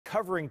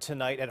recovering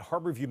tonight at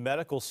Harborview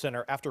Medical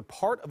Center after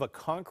part of a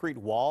concrete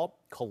wall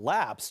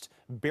collapsed,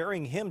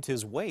 burying him to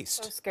his So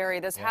waist.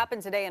 scary. This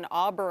happened today in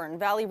Auburn.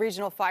 Valley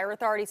Regional Fire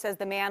Authority says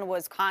the man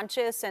was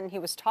conscious and he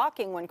was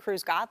talking when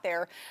crews got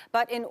there.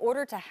 But in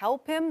order to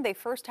help him, they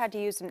first had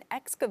to use an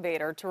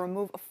excavator to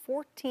remove a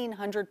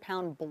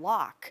 1,400-pound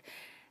block.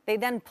 They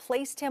then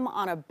placed him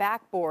on a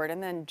backboard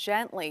and then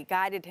gently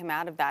guided him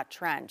out of that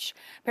trench.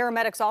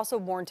 Paramedics also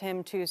warmed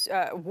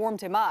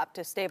him up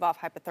to stave off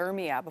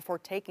hypothermia before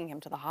taking him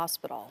to the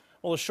hospital.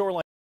 Well, the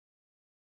shoreline